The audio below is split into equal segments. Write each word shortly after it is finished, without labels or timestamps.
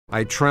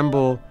I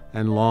tremble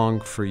and long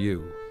for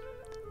you.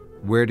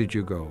 Where did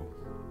you go?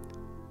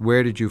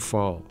 Where did you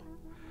fall?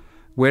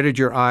 Where did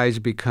your eyes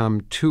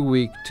become too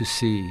weak to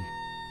see?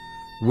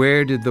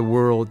 Where did the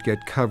world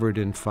get covered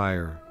in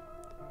fire?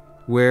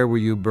 Where were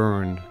you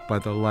burned by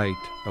the light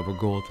of a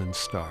golden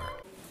star?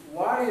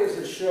 Why is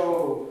a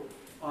show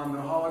on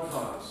the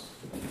Holocaust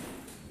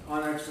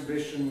on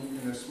exhibition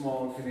in a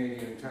small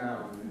Canadian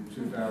town in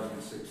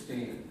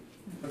 2016?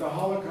 The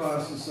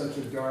Holocaust is such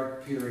a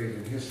dark period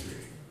in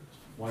history.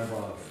 Why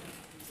bother?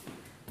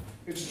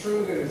 It's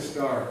true that it's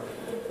dark,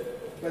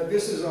 but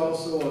this is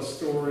also a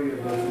story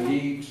about the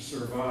need to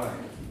survive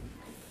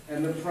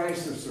and the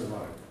price of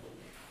survival.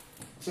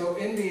 So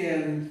in the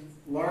end,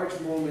 large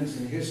moments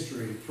in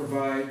history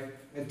provide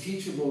a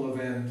teachable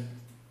event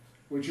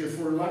which, if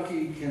we're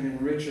lucky, can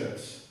enrich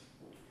us,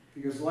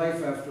 because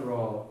life, after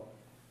all,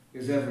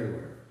 is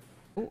everywhere.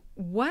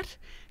 What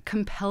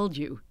compelled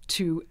you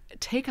to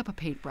take up a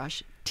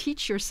paintbrush,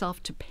 teach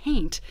yourself to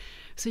paint,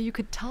 so you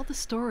could tell the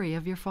story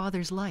of your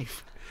father's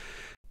life?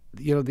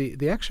 You know,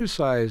 the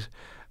exercise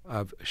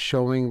of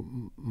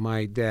showing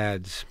my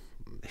dad's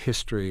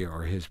history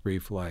or his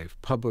brief life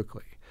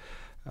publicly,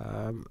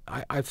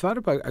 I've thought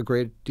about a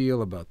great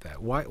deal about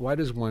that. Why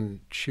does one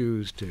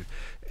choose to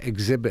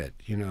exhibit,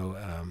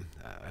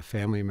 a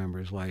family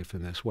member's life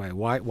in this way?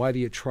 Why do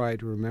you try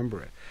to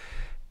remember it?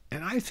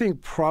 And I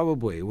think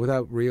probably,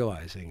 without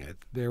realizing it,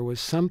 there was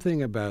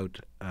something about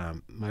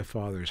my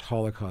father's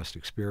Holocaust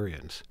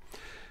experience,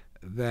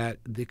 that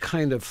the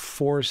kind of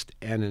forced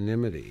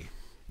anonymity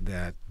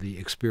that the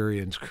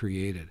experience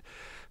created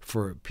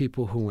for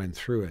people who went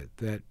through it,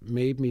 that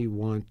made me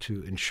want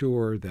to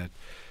ensure that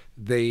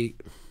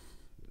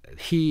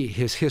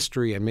his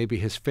history and maybe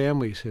his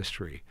family's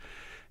history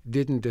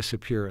didn't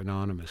disappear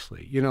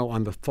anonymously. You know,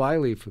 on the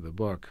flyleaf of the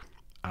book,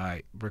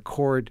 I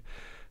record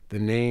the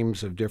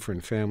names of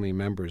different family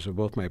members of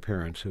both my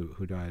parents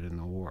who died in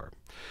the war.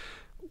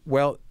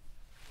 Well,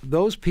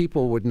 those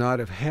people would not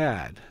have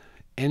had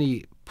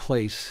any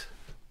place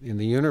in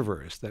the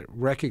universe that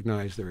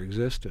recognized their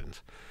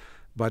existence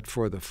but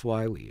for the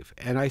flyleaf.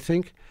 And I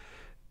think,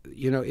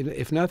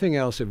 if nothing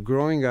else, if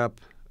growing up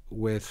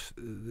with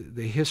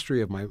the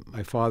history of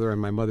my father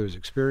and my mother's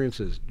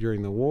experiences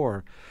during the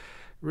war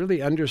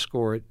really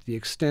underscored the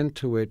extent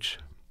to which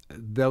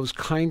those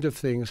kind of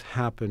things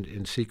happened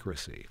in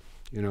secrecy.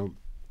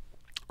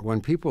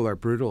 When people are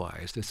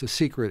brutalized, it's a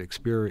secret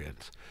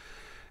experience.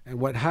 And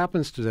what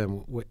happens to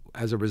them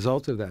as a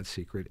result of that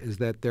secret is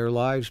that their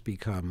lives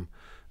become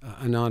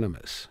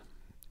anonymous.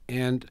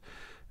 And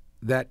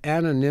that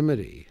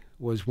anonymity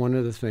was one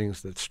of the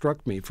things that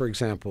struck me, for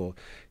example,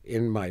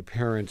 in my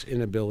parents'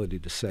 inability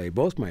to say,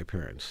 both my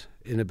parents'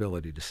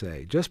 inability to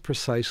say, just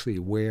precisely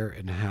where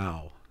and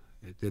how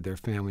did their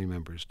family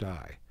members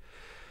die.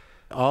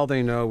 All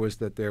they know was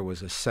that there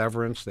was a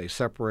severance, they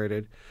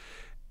separated,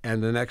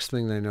 and the next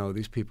thing they know,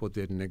 these people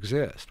didn't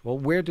exist. Well,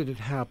 where did it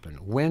happen?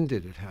 When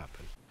did it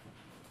happen?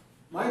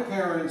 My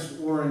parents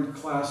weren't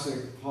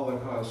classic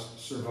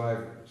Holocaust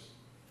survivors.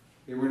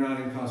 They were not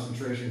in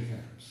concentration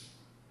camps.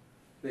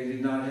 They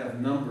did not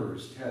have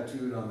numbers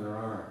tattooed on their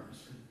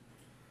arms.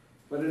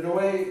 But in a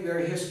way, their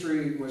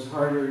history was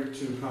harder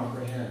to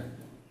comprehend,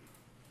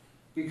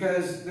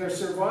 because their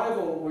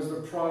survival was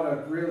the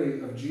product, really,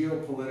 of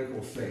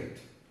geopolitical fate.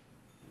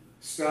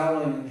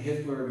 Stalin and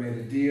Hitler made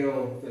a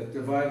deal that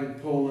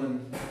divided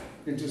Poland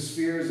into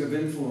spheres of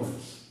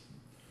influence.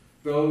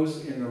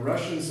 Those in the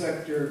Russian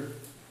sector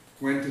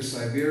went to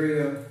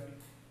Siberia,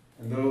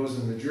 and those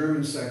in the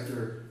German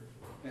sector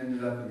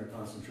ended up in the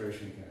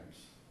concentration camps.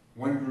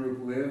 One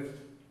group lived,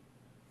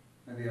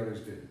 and the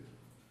others didn't.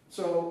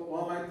 So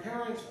while my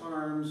parents'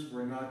 arms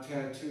were not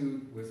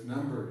tattooed with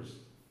numbers,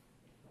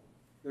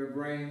 their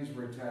brains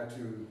were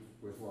tattooed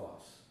with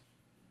loss.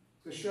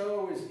 The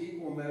show is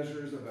equal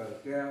measures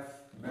about death,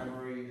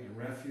 memory, and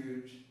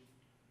refuge.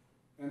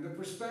 And the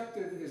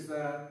perspective is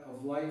that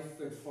of life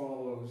that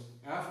follows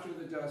after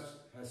the dust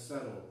has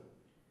settled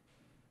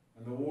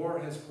and the war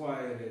has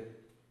quieted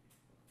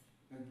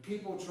and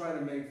people try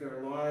to make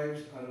their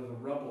lives out of the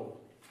rubble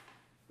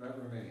that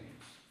remains.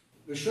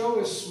 The show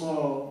is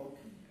small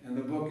and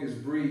the book is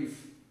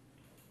brief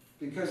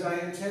because I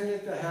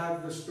intended to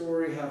have the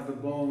story have the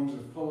bones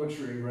of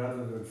poetry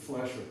rather than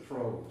flesh of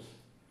prose.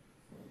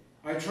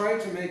 I tried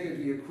to make it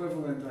the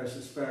equivalent, I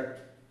suspect,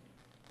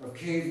 of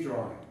cave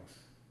drawings.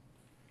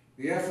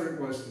 The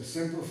effort was to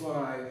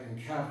simplify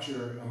and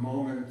capture a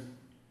moment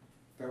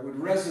that would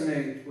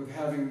resonate with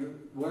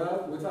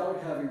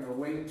without having a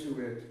weight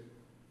to it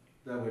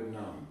that would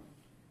numb.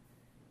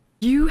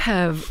 You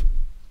have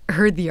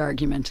heard the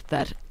argument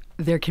that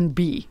there can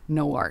be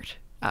no art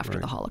after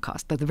Right. the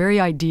Holocaust, that the very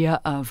idea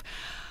of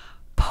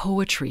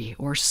poetry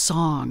or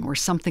song or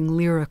something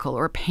lyrical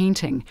or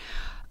painting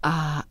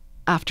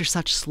after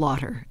such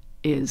slaughter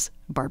is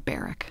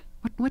barbaric.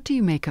 What do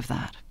you make of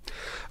that?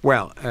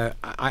 Well,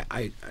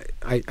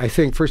 I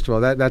think, first of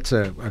all, that's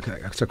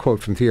a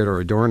quote from Theodore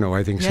Adorno,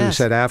 I think, who Yes.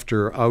 said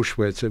after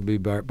Auschwitz it would be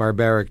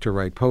barbaric to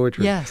write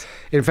poetry. Yes.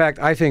 In fact,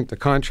 I think the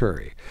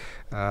contrary,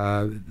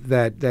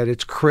 that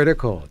it's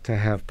critical to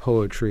have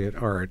poetry and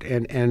art.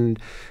 And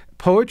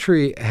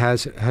poetry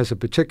has a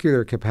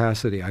particular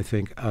capacity, I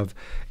think, of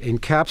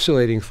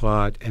encapsulating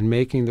thought and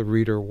making the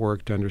reader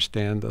work to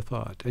understand the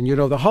thought. And,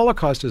 the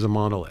Holocaust is a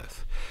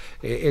monolith.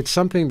 It's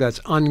something that's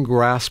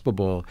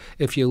ungraspable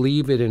if you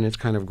leave it in its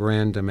kind of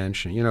grand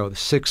dimension. The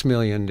 6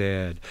 million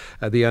dead,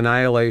 the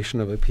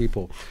annihilation of a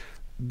people.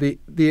 The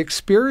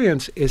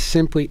experience is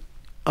simply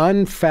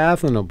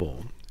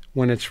unfathomable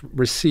when it's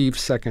received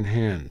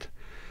secondhand.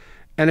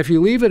 And if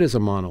you leave it as a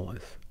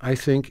monolith, I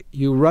think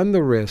you run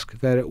the risk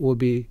that it will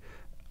be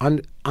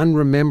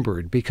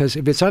unremembered, because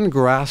if it's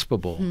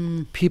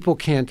ungraspable, people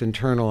can't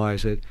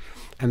internalize it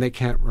and they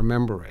can't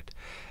remember it.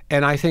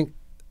 And I think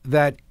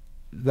that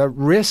the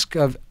risk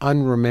of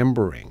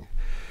unremembering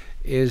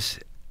is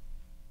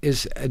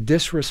a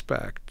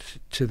disrespect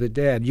to the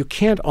dead. You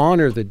can't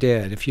honor the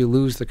dead if you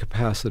lose the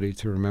capacity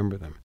to remember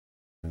them.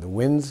 The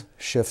winds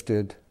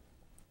shifted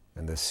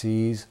and the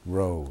seas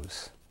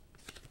rose.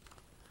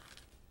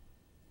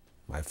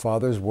 My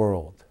father's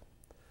world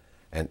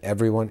and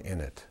everyone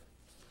in it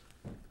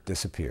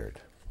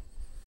disappeared.